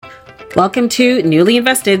Welcome to Newly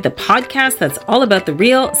Invested, the podcast that's all about the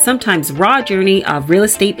real, sometimes raw journey of real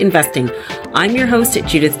estate investing. I'm your host,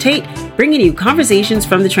 Judith Tate, bringing you conversations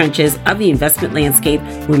from the trenches of the investment landscape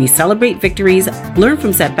where we celebrate victories, learn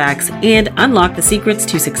from setbacks, and unlock the secrets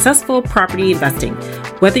to successful property investing.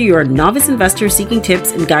 Whether you're a novice investor seeking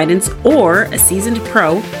tips and guidance or a seasoned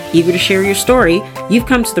pro eager to share your story, you've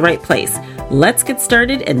come to the right place. Let's get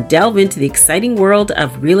started and delve into the exciting world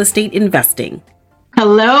of real estate investing.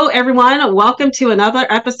 Hello, everyone. Welcome to another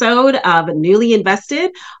episode of Newly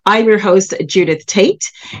Invested. I'm your host, Judith Tate.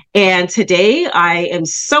 And today I am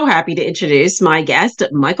so happy to introduce my guest,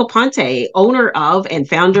 Michael Ponte, owner of and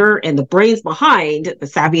founder and the brains behind The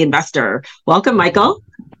Savvy Investor. Welcome, Michael.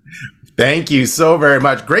 Thank you so very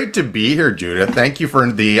much. Great to be here, Judith. Thank you for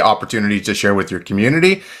the opportunity to share with your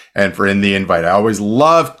community and for the invite. I always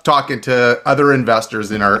love talking to other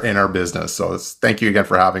investors in our business. So thank you again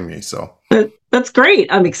for having me. That's great.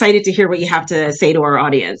 I'm excited to hear what you have to say to our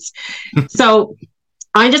audience. So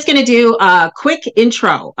I'm just going to do a quick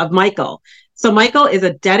intro of Michael. So Michael is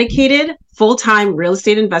a dedicated full-time real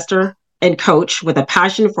estate investor and coach with a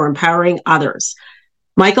passion for empowering others.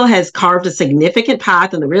 Michael has carved a significant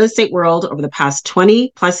path in the real estate world over the past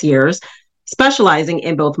 20 plus years, specializing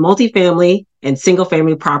in both multifamily and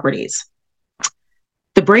single-family properties.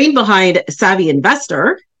 The brain behind Savvy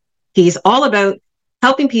Investor, he's all about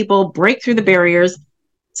helping people break through the barriers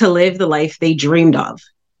to live the life they dreamed of.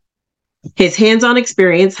 His hands-on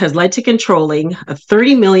experience has led to controlling a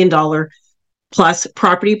 $30 million plus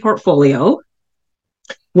property portfolio,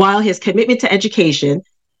 while his commitment to education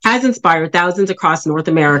has inspired thousands across North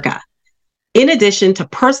America. In addition to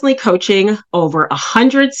personally coaching over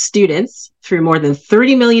 100 students through more than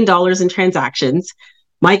 $30 million in transactions,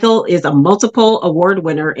 Michael is a multiple award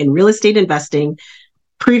winner in real estate investing,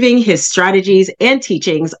 proving his strategies and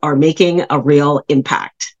teachings are making a real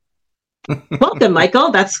impact. Welcome,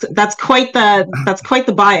 Michael. That's quite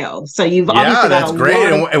the bio. So you've obviously got that's great.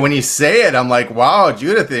 And when you say it, I'm like, wow,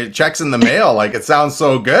 Judith, it checks in the mail. Like it sounds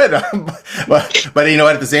so good. but you know,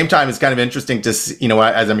 at the same time, it's kind of interesting to see,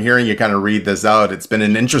 as I'm hearing you kind of read this out, it's been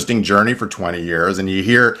an interesting journey for 20 years, and you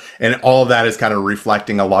hear, and all of that is kind of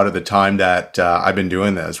reflecting a lot of the time that I've been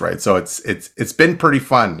doing this, right? So it's been pretty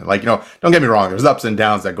fun. Like, don't get me wrong, there's ups and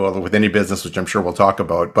downs that go with any business, which I'm sure we'll talk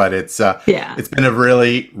about. But it's been a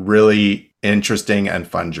really, really interesting and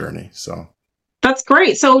fun journey. So that's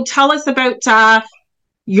great. So tell us about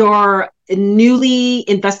your newly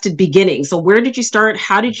invested beginning. So where did you start?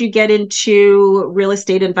 How did you get into real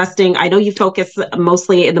estate investing? I know you focus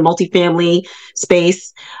mostly in the multifamily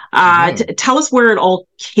space. Tell us where it all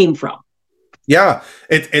came from. Yeah,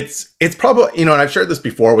 it's probably, and I've shared this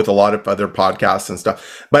before with a lot of other podcasts and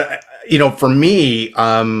stuff, but for me,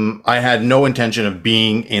 I had no intention of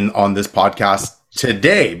being on this podcast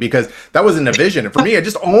today, because that wasn't a vision. For me, I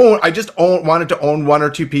just wanted to own one or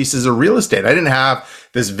two pieces of real estate. I didn't have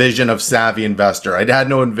this vision of Savvy Investor. I had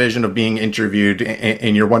no vision of being interviewed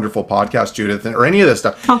in your wonderful podcast, Judith, or any of this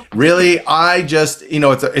stuff. Oh. Really, I just,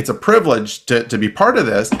 it's a privilege to be part of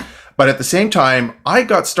this. But at the same time, I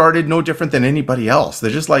got started no different than anybody else.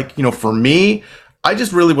 They're just like, for me, I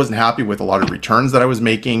just really wasn't happy with a lot of returns that I was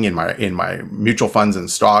making in my mutual funds and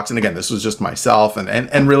stocks. And again, this was just myself.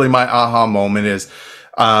 And really my aha moment is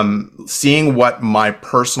seeing what my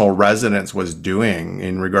personal residence was doing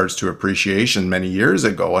in regards to appreciation many years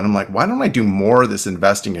ago. And I'm like, why don't I do more of this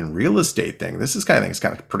investing in real estate thing? This is kind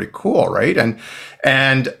of pretty cool, right?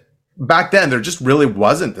 And back then, there just really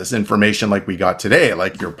wasn't this information like we got today,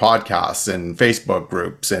 like your podcasts and Facebook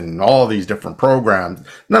groups and all these different programs.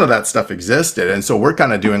 None of that stuff existed. And so we're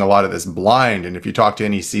kind of doing a lot of this blind. And if you talk to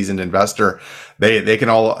any seasoned investor, they can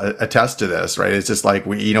all attest to this, right? It's just like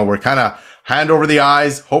we're kind of hand over the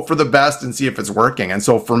eyes, hope for the best and see if it's working. And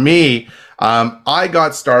so for me, I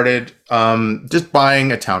got started just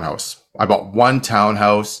buying a townhouse. I bought one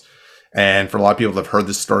townhouse. And for a lot of people that have heard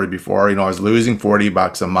this story before, I was losing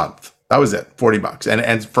 $40 a month. That was it, $40.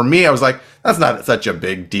 And for me, I was like, that's not such a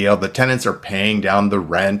big deal. The tenants are paying down the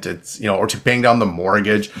rent. It's, or paying down the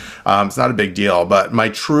mortgage. It's not a big deal. But my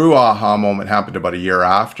true aha moment happened about a year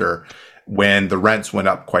after, when the rents went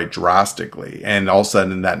up quite drastically. And all of a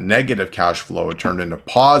sudden that negative cash flow turned into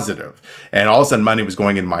positive. And all of a sudden money was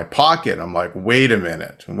going in my pocket. I'm like, wait a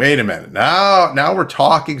minute. Now we're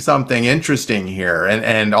talking something interesting here.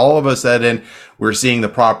 And all of a sudden we're seeing the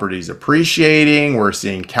properties appreciating. We're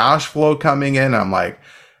seeing cash flow coming in. I'm like,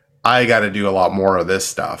 I got to do a lot more of this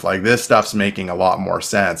stuff. Like this stuff's making a lot more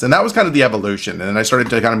sense. And that was kind of the evolution. And then I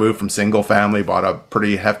started to kind of move from single family, bought a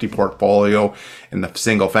pretty hefty portfolio in the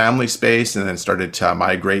single family space, and then started to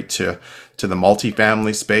migrate to to the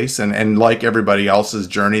multifamily space. And like everybody else's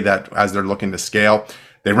journey, that as they're looking to scale,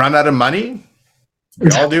 they run out of money.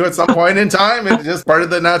 We all do at some point in time. It's just part of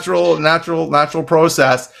the natural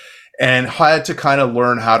process. And had to kind of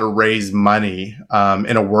learn how to raise money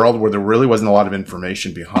in a world where there really wasn't a lot of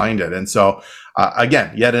information behind it. And so,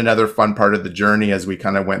 again, yet another fun part of the journey as we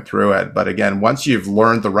kind of went through it. But again, once you've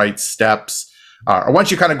learned the right steps, or once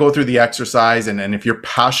you kind of go through the exercise, and if you're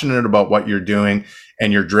passionate about what you're doing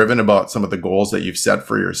and you're driven about some of the goals that you've set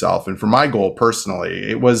for yourself. And for my goal personally,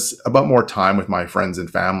 it was about more time with my friends and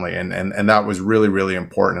family. And that was really, really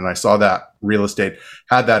important. And I saw that real estate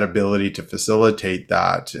had that ability to facilitate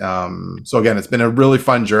that. So again, it's been a really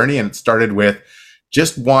fun journey, and it started with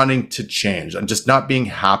just wanting to change and just not being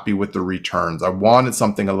happy with the returns. I wanted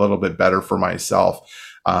something a little bit better for myself.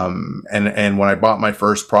 And when I bought my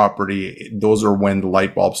first property, those are when the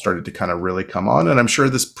light bulb started to kind of really come on. And I'm sure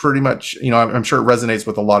this pretty much, I'm sure it resonates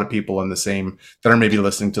with a lot of people in the same that are maybe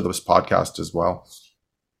listening to this podcast as well.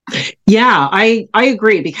 Yeah, I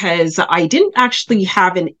agree, because I didn't actually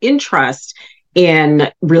have an interest in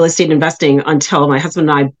real estate investing until my husband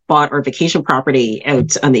and I bought our vacation property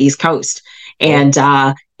out on the East Coast. And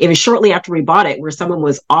it was shortly after we bought it where someone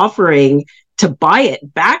was offering to buy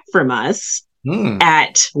it back from us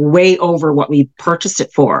at way over what we purchased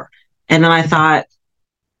it for. And then I thought,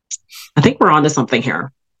 I think we're onto something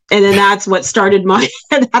here. And then that's what started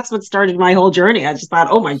my whole journey. I just thought,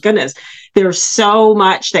 oh my goodness, there's so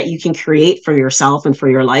much that you can create for yourself and for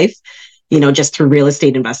your life, just through real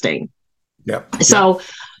estate investing. Yeah. So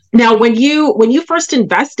now when you first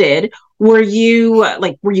invested, were you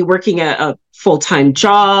working a full-time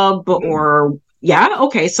job or yeah?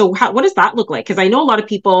 Okay. So what does that look like? Because I know a lot of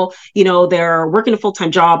people, they're working a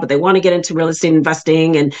full-time job, but they want to get into real estate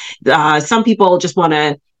investing. And some people just want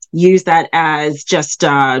to use that as just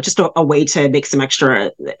a way to make some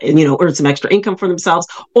extra, earn some extra income for themselves,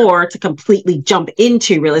 or to completely jump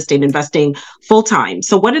into real estate investing full-time.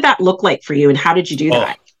 So what did that look like for you, and how did you do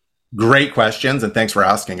that? Great questions. And thanks for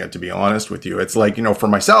asking it, to be honest with you. It's like, for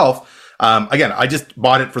myself, again, I just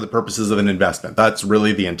bought it for the purposes of an investment. That's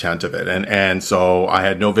really the intent of it. And so I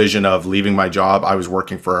had no vision of leaving my job. I was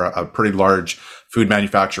working for a pretty large food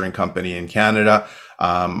manufacturing company in Canada.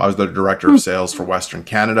 I was the director of sales for Western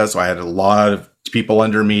Canada. So I had a lot of people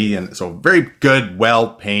under me. And so very good,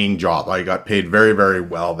 well-paying job. I got paid very, very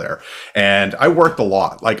well there. And I worked a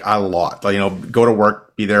lot. Go to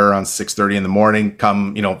work, be there around 6:30 in the morning,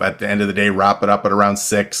 come, at the end of the day, wrap it up at around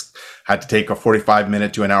 6. Had to take a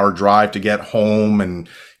 45-minute to an hour drive to get home and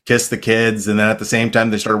kiss the kids. And then at the same time,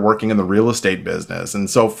 they started working in the real estate business. And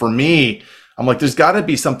so for me, I'm like, there's got to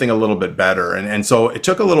be something a little bit better. And so it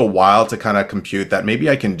took a little while to kind of compute that maybe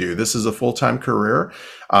I can do this as a full-time career.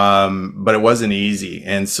 But it wasn't easy.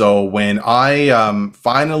 And so when I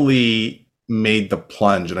finally made the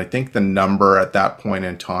plunge, and I think the number at that point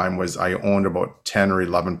in time was I owned about 10 or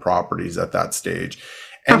 11 properties at that stage.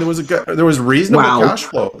 And there was reasonable cash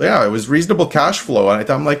flow. Yeah, it was reasonable cash flow. And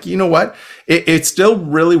I'm like, you know what? It still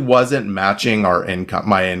really wasn't matching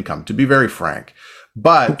my income, to be very frank.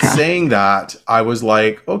 But saying that, I was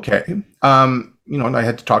like, okay, and I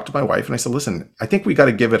had to talk to my wife, and I said, listen, I think we got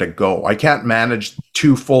to give it a go. I can't manage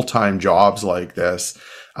 2 full-time jobs like this.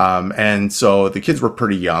 And so the kids were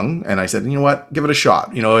pretty young, and I said, you know what, give it a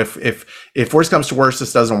shot. If worst comes to worst,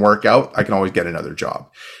 this doesn't work out, I can always get another job.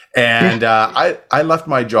 And I left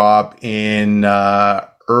my job in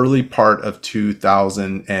early part of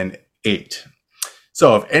 2008.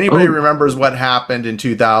 So if anybody remembers what happened in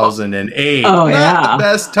 2008, not the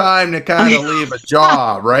best time to kind of leave a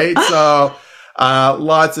job, right? So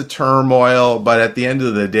lots of turmoil, but at the end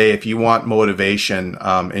of the day, if you want motivation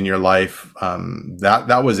in your life,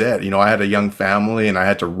 that was it. I had a young family, and I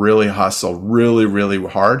had to really hustle really, really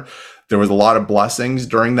hard. There was a lot of blessings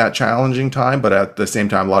during that challenging time, but at the same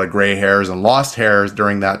time, a lot of gray hairs and lost hairs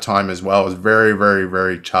during that time as well. It was very, very,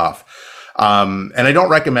 very tough. And I don't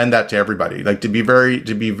recommend that to everybody. Like, to be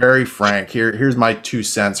very frank, here's my 2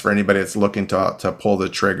 cents for anybody that's looking to pull the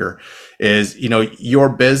trigger is, your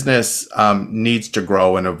business, needs to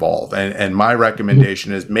grow and evolve. And my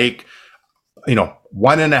recommendation is make,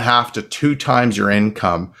 1.5 to 2 times your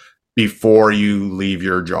income before you leave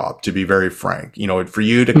your job, to be very frank. For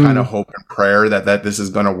you to kind of hope and prayer that this is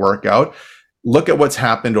going to work out. Look at what's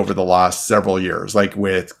happened over the last several years, like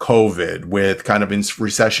with COVID, with kind of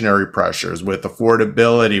recessionary pressures, with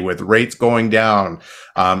affordability, with rates going down.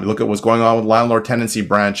 Look at what's going on with landlord tenancy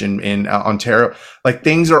branch in Ontario. Like,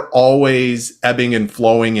 things are always ebbing and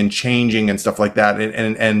flowing and changing and stuff like that.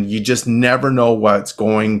 And you just never know what's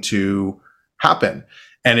going to happen.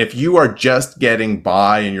 And if you are just getting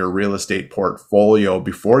by in your real estate portfolio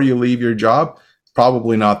before you leave your job,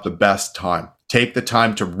 probably not the best time. Take the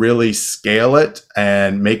time to really scale it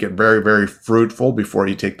and make it very, very fruitful before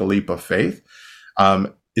you take the leap of faith.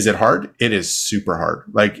 Is it hard? It is super hard.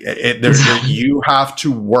 Like you have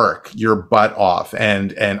to work your butt off.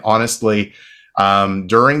 And honestly,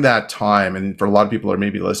 during that time, and for a lot of people who are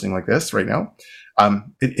maybe listening like this right now,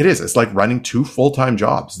 it's like running 2 full-time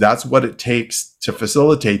jobs. That's what it takes to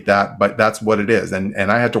facilitate that, but that's what it is. And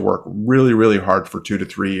I had to work really, really hard for 2 to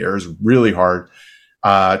 3 years, really hard,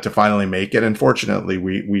 to finally make it. And fortunately,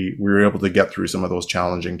 we were able to get through some of those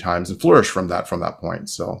challenging times and flourish from that point.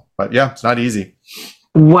 So, but yeah, it's not easy.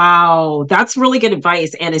 Wow, that's really good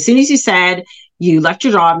advice. And as soon as you said you left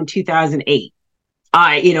your job in 2008,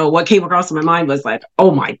 what came across my mind was like,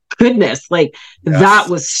 oh my goodness, like yes. That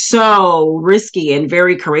was so risky and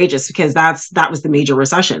very courageous, because that was the major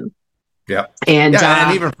recession. Yeah. And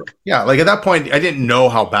even like at that point, I didn't know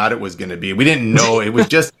how bad it was going to be. We didn't know. It was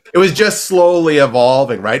just slowly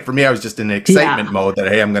evolving, right? For me, I was just in excitement mode that,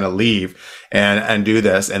 hey, I'm going to leave and do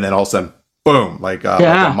this. And then all of a sudden, boom, like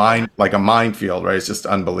a minefield, right? It's just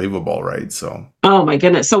unbelievable, right? So, oh my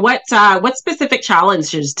goodness. So what specific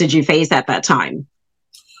challenges did you face at that time?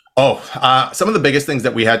 Some of the biggest things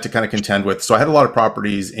that we had to kind of contend with. So I had a lot of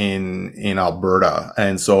properties in Alberta.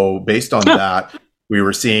 And so based on that, we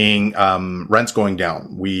were seeing rents going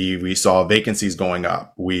down. We saw vacancies going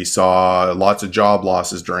up. We saw lots of job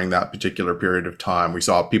losses during that particular period of time. We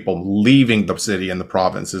saw people leaving the city and the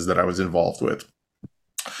provinces that I was involved with.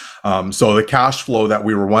 So the cash flow that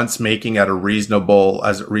we were once making at a reasonable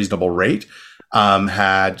rate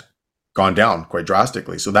had gone down quite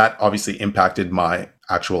drastically. So that obviously impacted my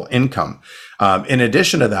actual income. In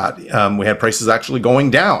addition to that, we had prices actually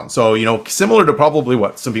going down. So, similar to probably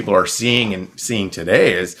what some people are seeing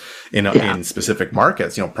today is in specific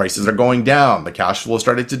markets, prices are going down. The cash flow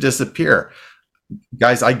started to disappear.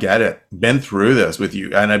 Guys, I get it. Been through this with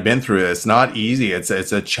you, and I've been through this. It's not easy. It's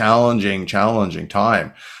a challenging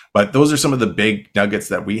time. But those are some of the big nuggets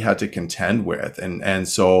that we had to contend with. And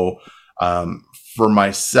so for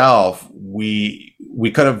myself, we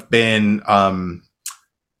could have been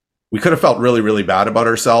we could have felt really, really bad about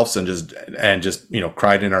ourselves and just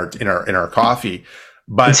cried in our coffee.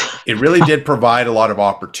 But it really did provide a lot of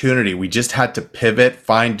opportunity. We just had to pivot,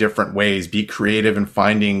 find different ways, be creative in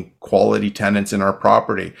finding quality tenants in our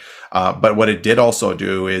property. But what it did also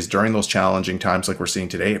do is during those challenging times like we're seeing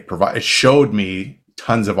today, it showed me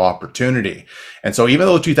tons of opportunity. And so even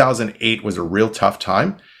though 2008 was a real tough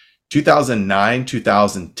time, 2009,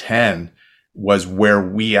 2010 was where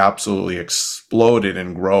we absolutely exploded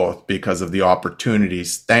in growth because of the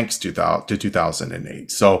opportunities thanks to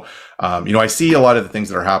 2008. So, I see a lot of the things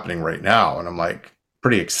that are happening right now, and I'm like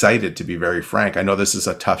pretty excited, to be very frank. I know this is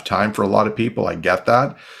a tough time for a lot of people. I get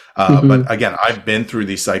that. But again, I've been through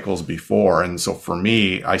these cycles before. And so for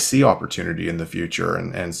me, I see opportunity in the future.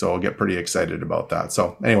 And so I'll get pretty excited about that.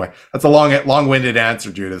 So anyway, that's a long-winded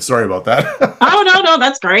answer, Judith. Sorry about that. Oh, no,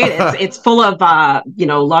 that's great. It's full of,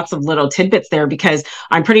 lots of little tidbits there, because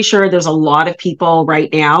I'm pretty sure there's a lot of people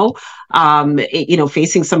right now,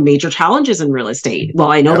 facing some major challenges in real estate.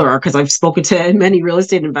 Well, I know there are, because I've spoken to many real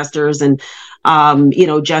estate investors, and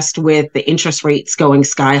just with the interest rates going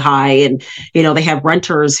sky high, and, they have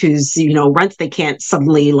renters whose, rents they can't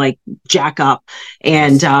suddenly like jack up.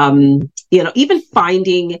 And, even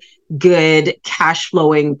finding good cash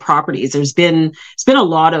flowing properties, it's been a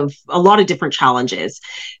lot of different challenges.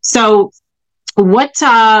 So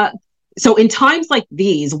so in times like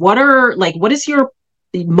these, what is your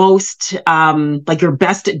most, your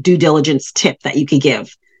best due diligence tip that you could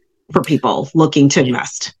give for people looking to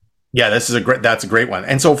invest? Yeah, that's a great one.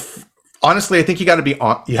 And so honestly, I think you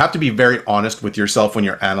have to be very honest with yourself when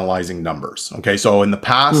you're analyzing numbers. Okay. So in the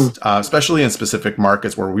past, especially in specific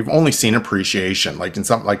markets where we've only seen appreciation, like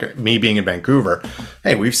me being in Vancouver,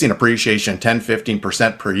 hey, we've seen appreciation 10,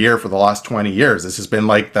 15% per year for the last 20 years. This has been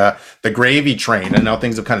like the gravy train. And now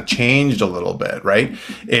things have kind of changed a little bit, right?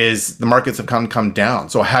 Is the markets have come down.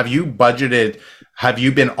 So have you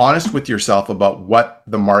been honest with yourself about what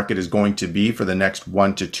the market is going to be for the next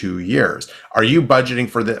 1 to 2 years? Are you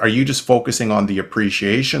budgeting are you just focusing on the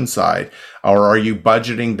appreciation side, or are you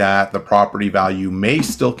budgeting that the property value may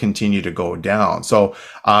still continue to go down? So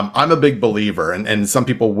I'm a big believer, and some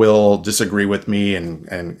people will disagree with me, and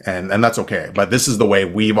that's okay. But this is the way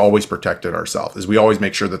we've always protected ourselves, is we always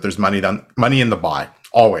make sure that there's money in the buy.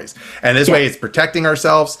 always. And this way it's protecting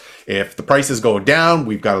ourselves. If the prices go down,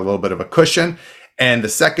 we've got a little bit of a cushion. And the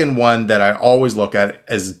second one that I always look at,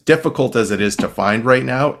 as difficult as it is to find right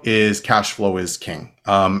now, is cash flow is king.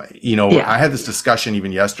 I had this discussion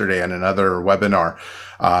even yesterday in another webinar.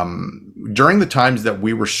 During the times that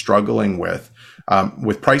we were struggling with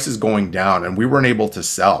prices going down and we weren't able to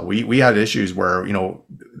sell, we had issues where,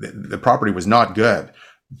 the property was not good,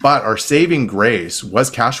 but our saving grace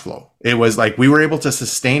was cash flow. It was like we were able to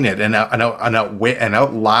sustain it and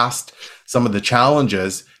outlast some of the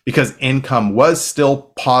challenges because income was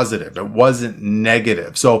still positive. It wasn't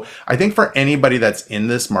negative. So I think for anybody that's in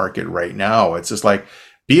this market right now, it's just like,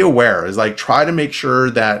 be aware. Is like, try to make sure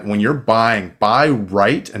that when you're buying, buy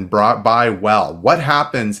right and buy well. What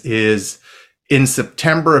happens is in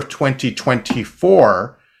September of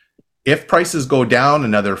 2024, if prices go down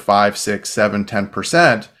another 5, 6, 7,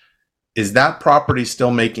 10%, is that property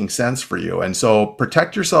still making sense for you? And so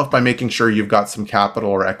protect yourself by making sure you've got some capital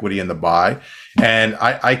or equity in the buy. And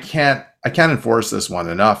I can't enforce this one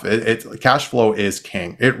enough. Cash flow is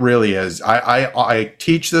king. It really is. I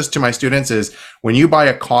teach this to my students is when you buy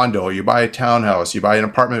a condo, you buy a townhouse, you buy an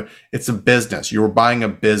apartment, it's a business. You're buying a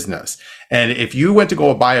business. And if you went to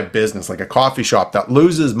go buy a business like a coffee shop that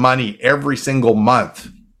loses money every single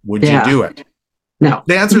month, would you do it? No.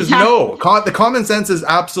 The answer is no. The common sense is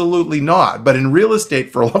absolutely not. But in real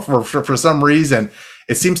estate, for some reason,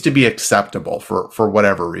 it seems to be acceptable for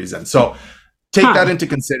whatever reason. So take that into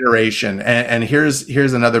consideration. And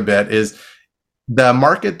here's another bit is the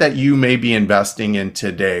market that you may be investing in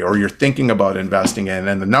today, or you're thinking about investing in,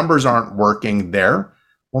 and the numbers aren't working there.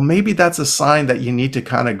 Well, maybe that's a sign that you need to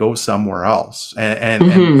kind of go somewhere else.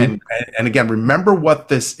 And again, remember what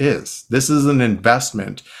this is. This is an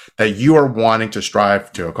investment that you are wanting to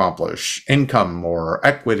strive to accomplish income or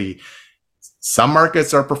equity. Some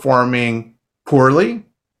markets are performing poorly.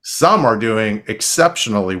 Some are doing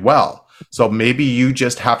exceptionally well. So maybe you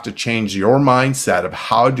just have to change your mindset of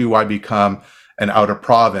how do I become an out of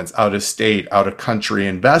province, out of state, out of country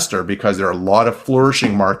investor, because there are a lot of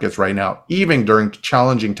flourishing markets right now, even during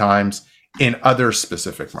challenging times in other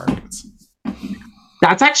specific markets.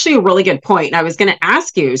 That's actually a really good point. I was going to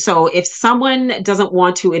ask you, so if someone doesn't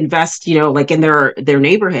want to invest, like in their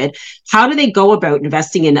neighborhood, how do they go about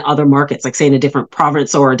investing in other markets, like say in a different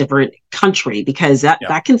province or a different country? Because that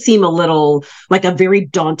can seem a little like a very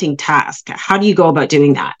daunting task. How do you go about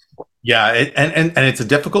doing that? Yeah, and it's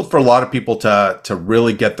difficult for a lot of people to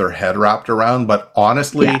really get their head wrapped around. But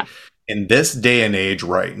honestly, in this day and age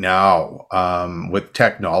right now, with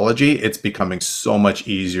technology, it's becoming so much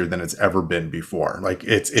easier than it's ever been before. Like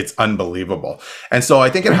it's unbelievable. And so I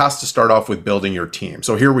think it has to start off with building your team.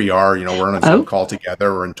 So here we are, we're on a Zoom call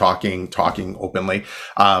together, we're talking openly.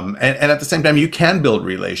 And at the same time, you can build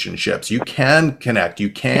relationships, you can connect, you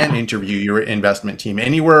can interview your investment team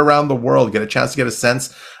anywhere around the world, get a chance to get a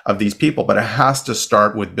sense of these people, but it has to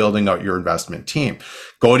start with building out your investment team.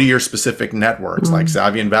 Go to your specific networks like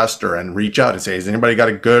Savvy Investor and reach out and say, has anybody got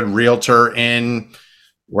a good realtor in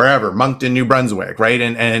wherever, Moncton, New Brunswick, right?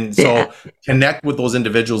 And so connect with those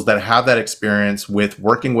individuals that have that experience with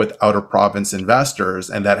working with out of province investors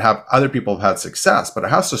and that have other people have had success, but it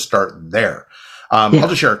has to start there. I'll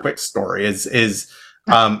just share a quick story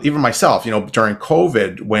even myself, during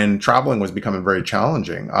COVID, when traveling was becoming very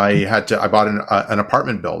challenging, I bought an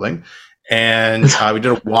apartment building and we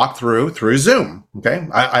did a walkthrough through Zoom. Okay.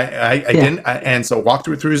 And so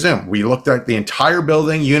walkthrough through Zoom, we looked at the entire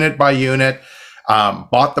building unit by unit,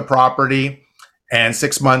 bought the property, and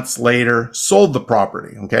 6 months later sold the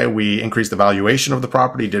property. Okay. We increased the valuation of the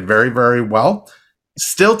property, did very, very well.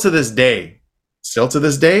 Still to this day,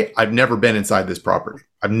 I've never been inside this property.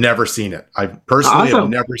 I've never seen it. I personally have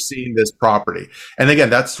never seen this property. And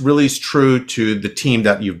again, that's really true to the team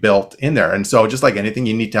that you've built in there. And so just like anything,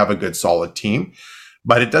 you need to have a good, solid team.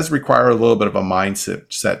 But it does require a little bit of a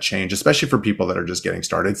mindset change, especially for people that are just getting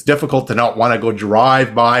started. It's difficult to not want to go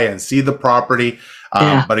drive by and see the property.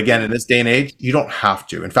 But again, in this day and age, you don't have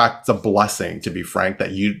to. In fact, it's a blessing, to be frank,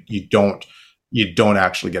 that you don't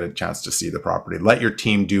actually get a chance to see the property. Let your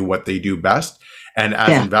team do what they do best. And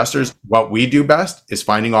as investors, what we do best is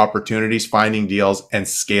finding opportunities, finding deals, and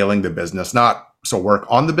scaling the business. Work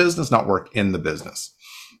on the business, not work in the business.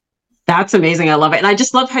 That's amazing. I love it. And I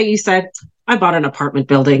just love how you said, I bought an apartment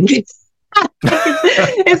building.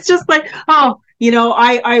 It's just like,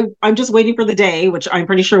 I'm just waiting for the day, which I'm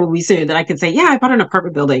pretty sure will be soon, that I can say, I bought an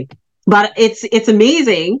apartment building. But it's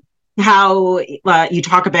amazing how you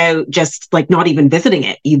talk about just like not even visiting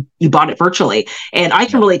it. You bought it virtually, and I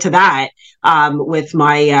can relate to that. With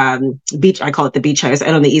my beach, I call it the beach house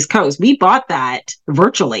out on the East Coast. We bought that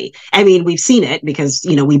virtually. I mean, we've seen it because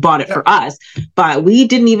we bought it for us, but we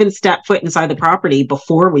didn't even step foot inside the property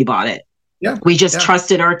before we bought it. Yeah. We just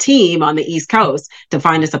trusted our team on the East Coast to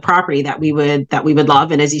find us a property that we would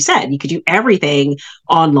love. And as you said, you could do everything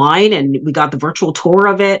online, and we got the virtual tour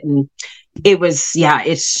of it, and it was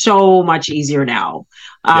it's so much easier now.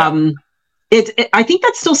 I think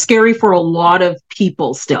that's still scary for a lot of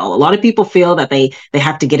people. Still, a lot of people feel that they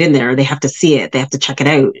have to get in there, they have to see it, they have to check it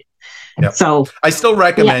out. Yep. So I still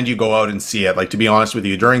recommend you go out and see it. Like, to be honest with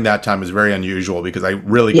you, during that time is very unusual because I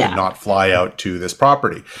really could not fly out to this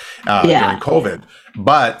property during COVID.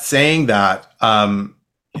 But saying that,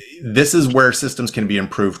 this is where systems can be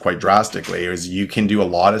improved quite drastically. Is you can do a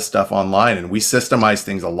lot of stuff online, and we systemized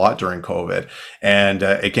things a lot during COVID. And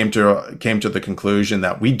it came to the conclusion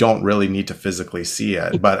that we don't really need to physically see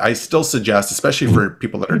it. But I still suggest, especially for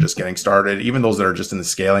people that are just getting started, even those that are just in the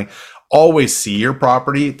scaling, always see your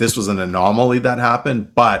property. This was an anomaly that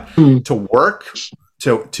happened, but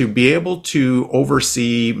to be able to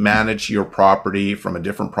oversee, manage your property from a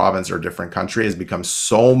different province or a different country has become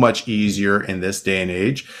so much easier in this day and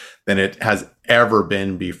age than it has ever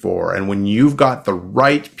been before. And when you've got the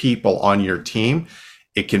right people on your team,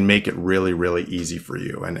 it can make it really, really easy for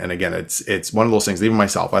you. And again, it's one of those things. Even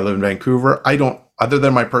myself, I live in Vancouver. Other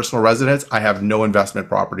than my personal residence, I have no investment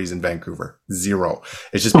properties in Vancouver. Zero.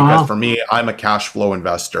 It's just because for me, I'm a cash flow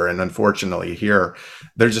investor. And unfortunately here,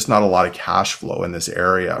 there's just not a lot of cash flow in this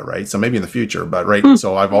area, right? So maybe in the future, but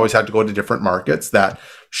so I've always had to go to different markets that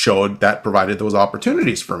provided those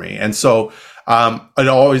opportunities for me. And so I've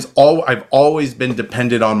always been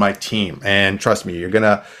dependent on my team. And trust me, you're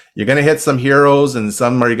gonna hit some heroes and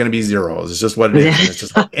some are going to be zeros. It's just what it is. And it's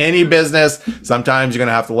just like any business. Sometimes you're going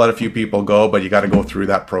to have to let a few people go, but you got to go through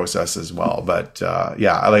that process as well. But like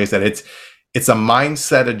I said, it's a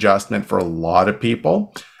mindset adjustment for a lot of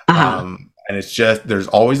people. And it's just, there's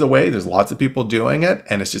always a way. There's lots of people doing it,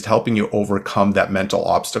 and it's just helping you overcome that mental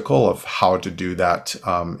obstacle of how to do that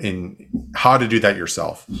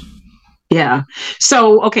yourself. Yeah.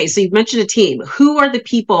 So, okay. So you've mentioned a team. Who are the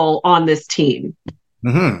people on this team?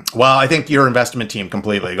 Well, I think your investment team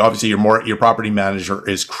completely. Obviously, your property manager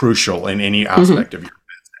is crucial in any aspect of your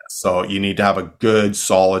business. So you need to have a good,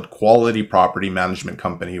 solid, quality property management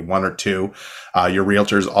company, one or two. Your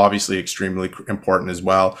realtor is obviously extremely important as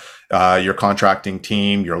well. Your contracting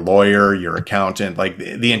team, your lawyer, your accountant, like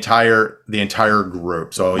the entire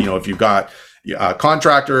group. So if you've got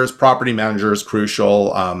contractors, property managers,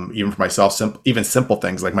 crucial. Even for myself, even simple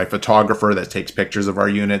things like my photographer that takes pictures of our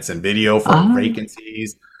units and video for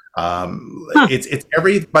vacancies. It's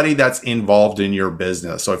everybody that's involved in your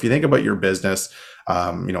business. So if you think about your business,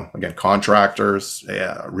 again, contractors,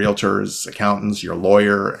 realtors, accountants, your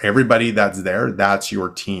lawyer, everybody that's there, that's your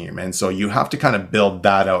team. And so you have to kind of build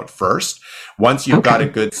that out first. Once you've got a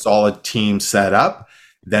good, solid team set up,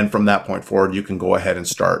 then from that point forward, you can go ahead and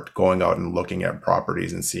start going out and looking at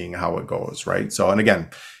properties and seeing how it goes, right? So, and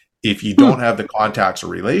again, if you don't have the contacts or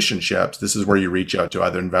relationships, this is where you reach out to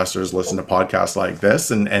other investors, listen to podcasts like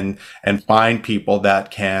this, and find people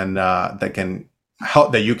that can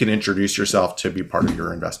help, that you can introduce yourself to be part of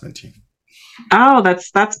your investment team. Oh,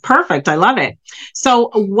 that's perfect. I love it.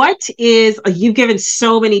 So you've given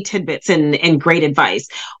so many tidbits and great advice.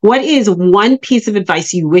 What is one piece of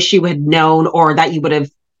advice you wish you had known or that you would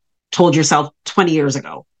have told yourself 20 years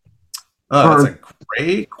ago? Oh, that's a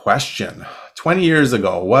great question. 20 years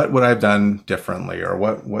ago, what would I have done differently, or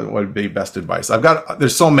what would be best advice?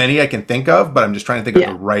 There's so many I can think of, but I'm just trying to think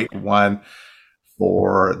of the right one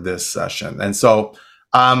for this session. And so,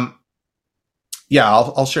 I'll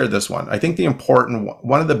share this one. I think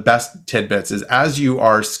one of the best tidbits is, as you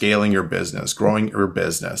are scaling your business, growing your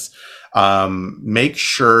business, make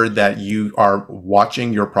sure that you are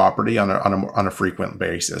watching your property on a frequent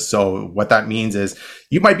basis. So what that means is,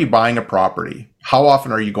 you might be buying a property. How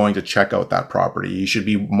often are you going to check out that property? You should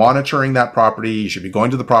be monitoring that property. You should be going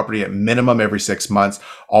to the property at minimum every 6 months,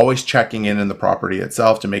 always checking in the property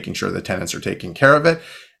itself to making sure the tenants are taking care of it,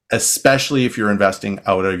 especially if you're investing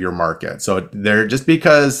out of your market. So just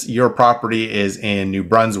because your property is in New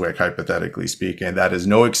Brunswick, hypothetically speaking, that is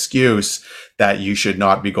no excuse that you should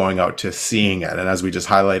not be going out to seeing it. And as we just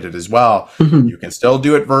highlighted as well, you can still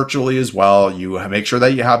do it virtually as well. You make sure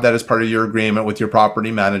that you have that as part of your agreement with your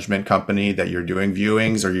property management company, that you're doing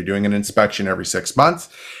viewings or you're doing an inspection every 6 months,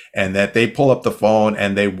 and that they pull up the phone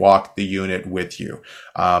and they walk the unit with you.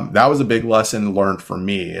 That was a big lesson learned for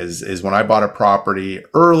me is when I bought a property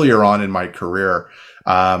earlier on in my career,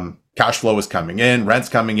 cash flow was coming in, rent's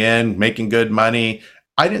coming in, making good money.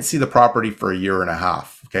 I didn't see the property for a year and a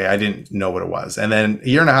half. Okay. I didn't know what it was. And then a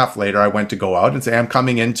year and a half later, I went to go out and say, I'm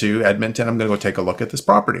coming into Edmonton. I'm going to go take a look at this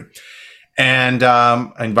property. And I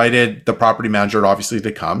invited the property manager, obviously,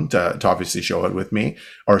 to come to obviously show it with me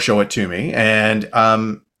or show it to me. And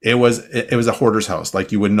it was a hoarder's house,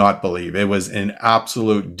 like you would not believe. It was in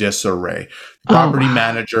absolute disarray.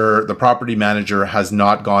 The property manager has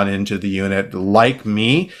not gone into the unit like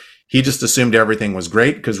me. He just assumed everything was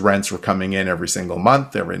great because rents were coming in every single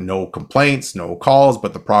month. There were no complaints, no calls,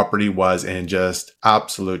 but the property was in just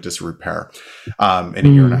absolute disrepair in a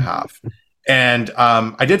year and a half. And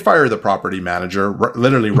I did fire the property manager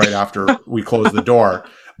literally right after we closed the door.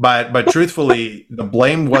 But truthfully, the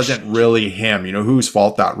blame wasn't really him. You know, whose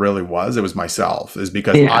fault that really was? It was myself, is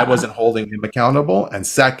because I wasn't holding him accountable. And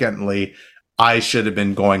secondly, I should have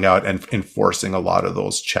been going out and enforcing a lot of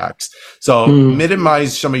those checks. So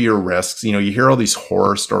minimize some of your risks. You know, you hear all these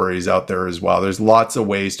horror stories out there as well. There's lots of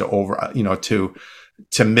ways to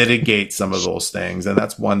mitigate some of those things. And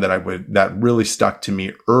that's one that really stuck to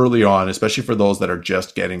me early on, especially for those that are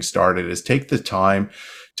just getting started, is take the time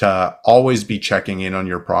to always be checking in on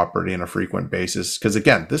your property on a frequent basis. Because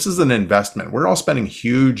again, this is an investment. We're all spending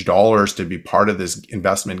huge dollars to be part of this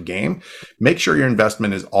investment game. Make sure your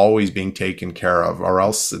investment is always being taken care of, or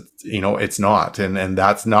else, it's not. And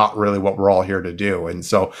that's not really what we're all here to do. And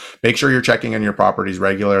so make sure you're checking on your properties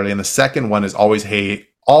regularly. And the second one is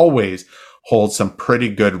always hold some pretty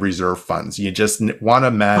good reserve funds. You just want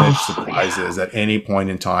to manage surprises at any point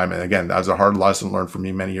in time. And again, that was a hard lesson learned for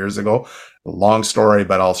me many years ago. A long story,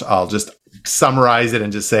 but I'll just summarize it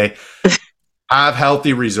and just say, have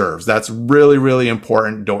healthy reserves. That's really, really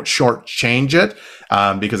important. Don't shortchange it,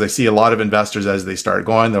 because I see a lot of investors as they start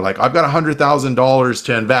going, they're like, I've got $100,000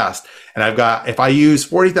 to invest, and if I use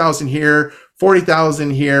 40,000 here,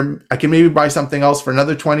 40,000 here, I can maybe buy something else for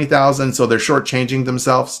another 20,000. So they're shortchanging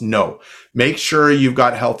themselves. No, make sure you've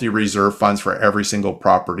got healthy reserve funds for every single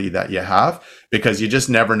property that you have, because you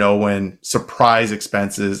just never know when surprise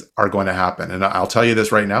expenses are going to happen. And I'll tell you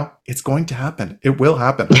this right now, it's going to happen. It will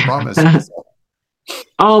happen. I promise.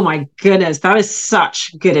 Oh my goodness. That is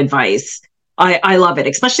such good advice. I love it,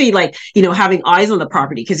 especially having eyes on the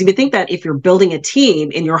property, because you would think that if you're building a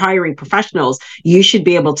team and you're hiring professionals, you should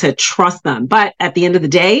be able to trust them. But at the end of the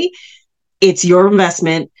day, it's your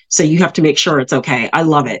investment. So you have to make sure it's okay. I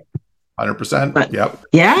love it. 100%. Yep.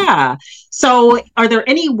 Yeah. So are there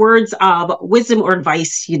any words of wisdom or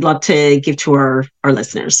advice you'd love to give to our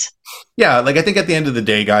listeners? Yeah. I think at the end of the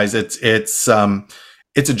day, guys,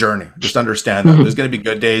 it's a journey. Just understand that there's going to be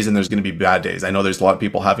good days and there's going to be bad days. I know there's a lot of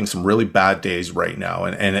people having some really bad days right now.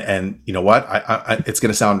 And you know what? It's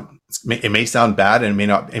going to sound, it may sound bad and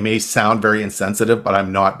it may sound very insensitive, but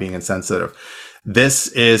I'm not being insensitive. This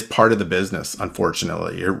is part of the business,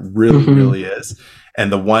 unfortunately. It really, really is.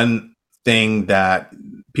 And the one thing that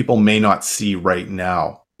people may not see right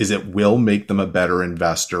now is it will make them a better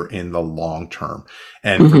investor in the long term.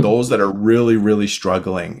 And for those that are really, really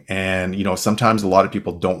struggling, and sometimes a lot of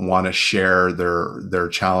people don't want to share their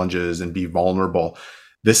challenges and be vulnerable,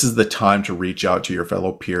 this is the time to reach out to your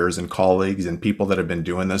fellow peers and colleagues and people that have been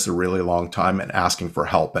doing this a really long time and asking for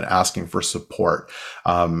help and asking for support.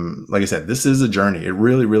 Like I said, this is a journey. It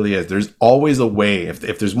really, really is. There's always a way.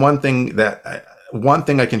 If there's one thing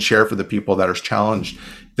I can share for the people that are challenged,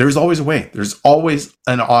 there's always a way. There's always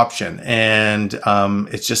an option. And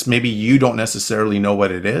it's just maybe you don't necessarily know what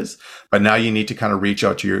it is, but now you need to kind of reach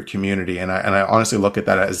out to your community. And I honestly look at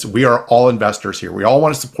that as we are all investors here. We all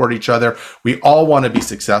want to support each other. We all want to be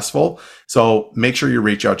successful. So make sure you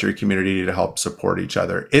reach out to your community to help support each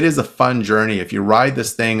other. It is a fun journey. If you ride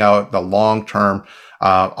this thing out, the long term,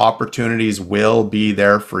 opportunities will be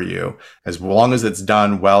there for you as long as it's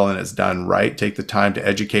done well and it's done right. Take the time to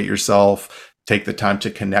educate yourself. Take the time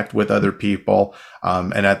to connect with other people.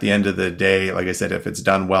 And at the end of the day, like I said, if it's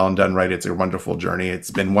done well and done right, it's a wonderful journey.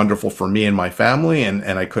 It's been wonderful for me and my family, and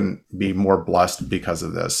I couldn't be more blessed because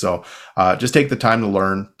of this. So just take the time to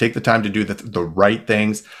learn, take the time to do the right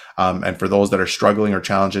things. And for those that are struggling or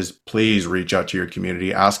challenges, please reach out to your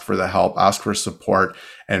community, ask for the help, ask for support.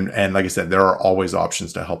 And like I said, there are always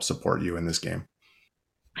options to help support you in this game.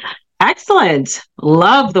 Excellent.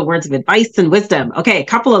 Love the words of advice and wisdom. Okay, a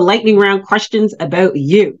couple of lightning round questions about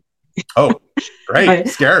you. Oh, great.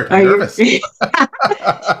 Scared. I'm nervous.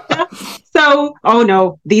 So, oh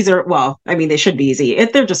no, these are, they should be easy.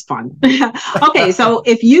 They're just fun. Okay, so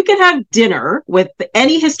if you could have dinner with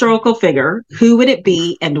any historical figure, who would it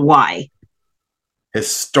be and why?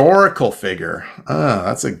 Historical figure.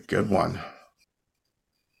 That's a good one.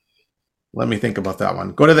 Let me think about that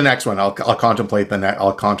one. Go to the next one. I'll contemplate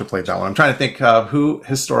I'll contemplate that one. I'm trying to think who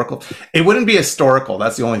historical. It wouldn't be historical.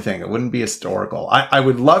 That's the only thing. It wouldn't be historical. I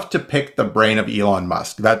would love to pick the brain of Elon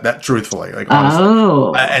Musk. That truthfully, like honestly.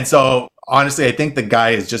 Oh. And so honestly, I think the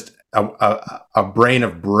guy is just a brain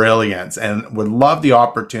of brilliance, and would love the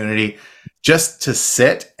opportunity just to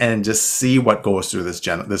sit and just see what goes through this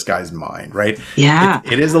guy's mind. Right? Yeah.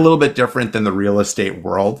 It is a little bit different than the real estate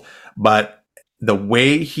world, but the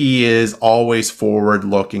way he is always forward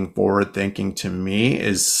looking, forward thinking to me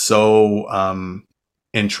is so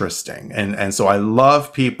interesting. And so I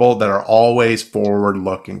love people that are always forward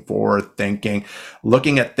looking, forward thinking,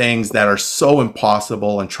 looking at things that are so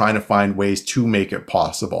impossible and trying to find ways to make it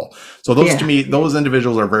possible. So those to me, those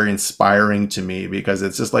individuals are very inspiring to me, because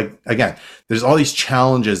it's just like, again, there's all these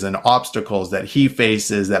challenges and obstacles that he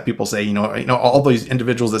faces that people say, you know, all these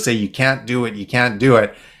individuals that say you can't do it, you can't do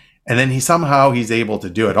it. And then he's able to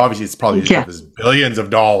do it. Obviously, it's probably his billions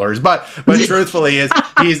of dollars, but truthfully,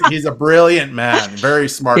 he's a brilliant man, very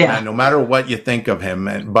smart man, no matter what you think of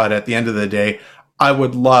him. But at the end of the day, I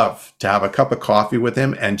would love to have a cup of coffee with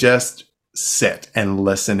him and just sit and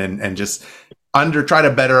listen and just try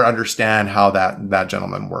to better understand how that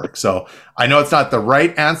gentleman works. So I know it's not the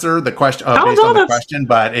right answer, the question based on the question,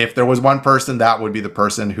 but if there was one person, that would be the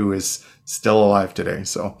person who is still alive today.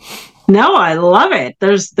 So. No, I love it.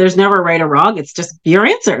 There's never right or wrong. It's just your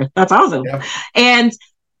answer. That's awesome. Yeah. And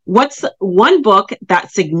what's one book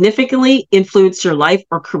that significantly influenced your life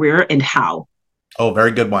or career, and how? Oh,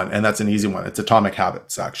 very good one. And that's an easy one. It's Atomic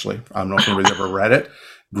Habits, actually. I don't know if anybody's ever read it.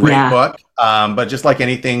 Great book. But just like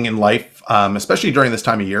anything in life, especially during this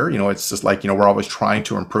time of year, it's just like, we're always trying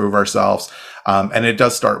to improve ourselves. And it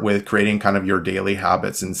does start with creating kind of your daily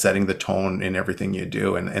habits and setting the tone in everything you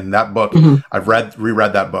do. And that book, I've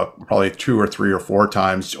reread that book probably 2 or 3 or 4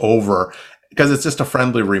 times over, because it's just a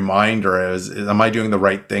friendly reminder am I doing the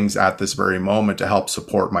right things at this very moment to help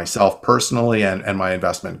support myself personally and my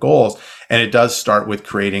investment goals? And it does start with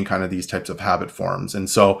creating kind of these types of habit forms. And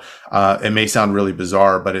so it may sound really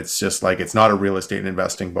bizarre, but it's just like, it's not a real estate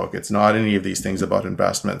investing book. It's not any of these things about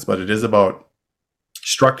investments, but it is about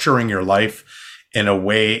structuring your life in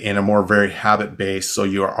a more very habit based. So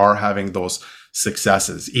you are having those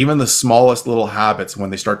successes. Even the smallest little habits, when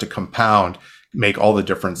they start to compound, make all the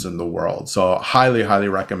difference in the world. So highly, highly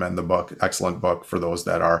recommend the book. Excellent book for those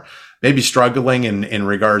that are maybe struggling in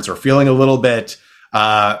regards, or feeling a little bit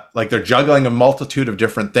like they're juggling a multitude of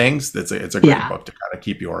different things. It's a great book to kind of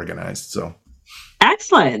keep you organized. So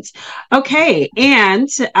excellent. Okay. And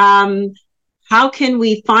how can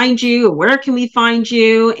we find you? Where can we find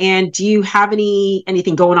you? And do you have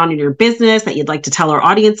anything going on in your business that you'd like to tell our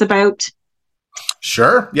audience about?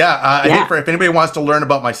 Sure. Yeah. I think if anybody wants to learn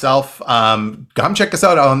about myself, come check us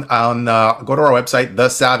out on go to our website,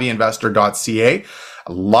 thesavvyinvestor.ca.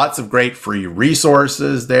 Lots of great free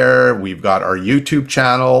resources there. We've got our YouTube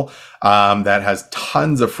channel that has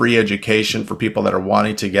tons of free education for people that are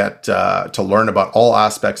wanting to get to learn about all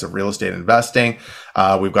aspects of real estate investing.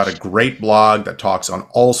 We've got a great blog that talks on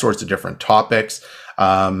all sorts of different topics.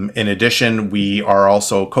 In addition, we are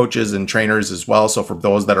also coaches and trainers as well. So for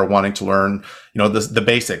those that are wanting to learn, the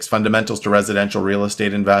basics, fundamentals to residential real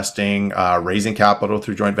estate investing, raising capital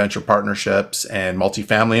through joint venture partnerships, and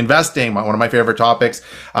multifamily investing, one of my favorite topics,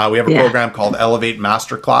 we have a program called Elevate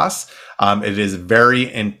Masterclass. It is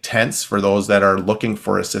very intense for those that are looking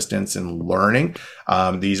for assistance in learning.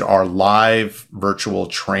 These are live virtual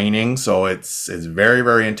training, so it's very,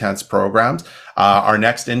 very intense programs. Our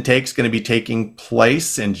next intake is going to be taking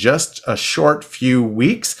place in just a short few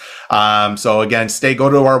weeks. So again, go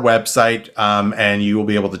to our website, and you will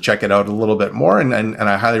be able to check it out a little bit more. And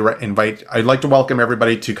I highly I'd like to welcome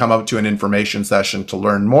everybody to come out to an information session to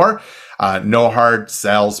learn more. No hard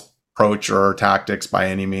sales approach or tactics by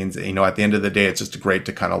any means. At the end of the day, it's just great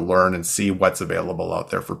to kind of learn and see what's available out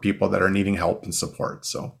there for people that are needing help and support.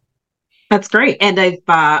 So that's great. And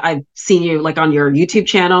I've seen you like on your YouTube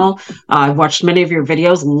channel. I've watched many of your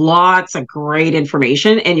videos, lots of great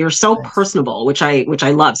information, and you're so personable, which I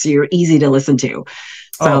love. So you're easy to listen to.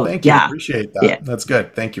 So thank you. Appreciate that. Yeah. That's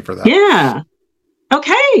good. Thank you for that. Yeah.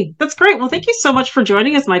 Okay. That's great. Well, thank you so much for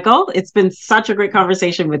joining us, Michael. It's been such a great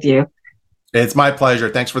conversation with you. It's my pleasure.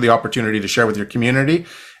 Thanks for the opportunity to share with your community,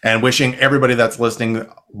 and wishing everybody that's listening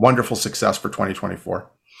wonderful success for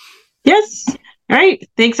 2024. Yes. All right.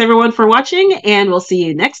 Thanks everyone for watching, and we'll see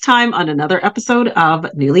you next time on another episode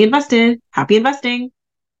of Newly Invested. Happy investing.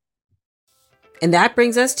 And that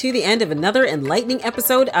brings us to the end of another enlightening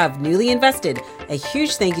episode of Newly Invested. A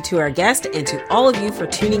huge thank you to our guest and to all of you for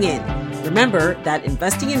tuning in. Remember that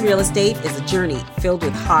investing in real estate is a journey filled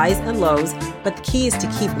with highs and lows, but the key is to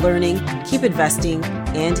keep learning, keep investing,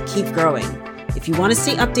 and keep growing. If you want to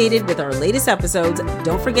stay updated with our latest episodes,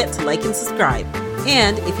 don't forget to like and subscribe.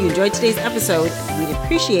 And if you enjoyed today's episode, we'd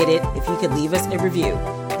appreciate it if you could leave us a review.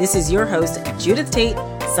 This is your host, Judith Tate,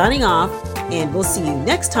 signing off, and we'll see you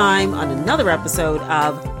next time on another episode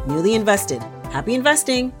of Newly Invested. Happy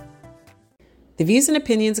investing! The views and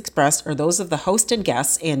opinions expressed are those of the host and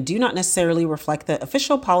guests and do not necessarily reflect the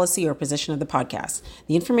official policy or position of the podcast.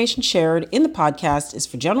 The information shared in the podcast is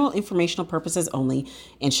for general informational purposes only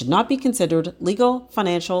and should not be considered legal,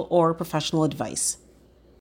 financial, or professional advice.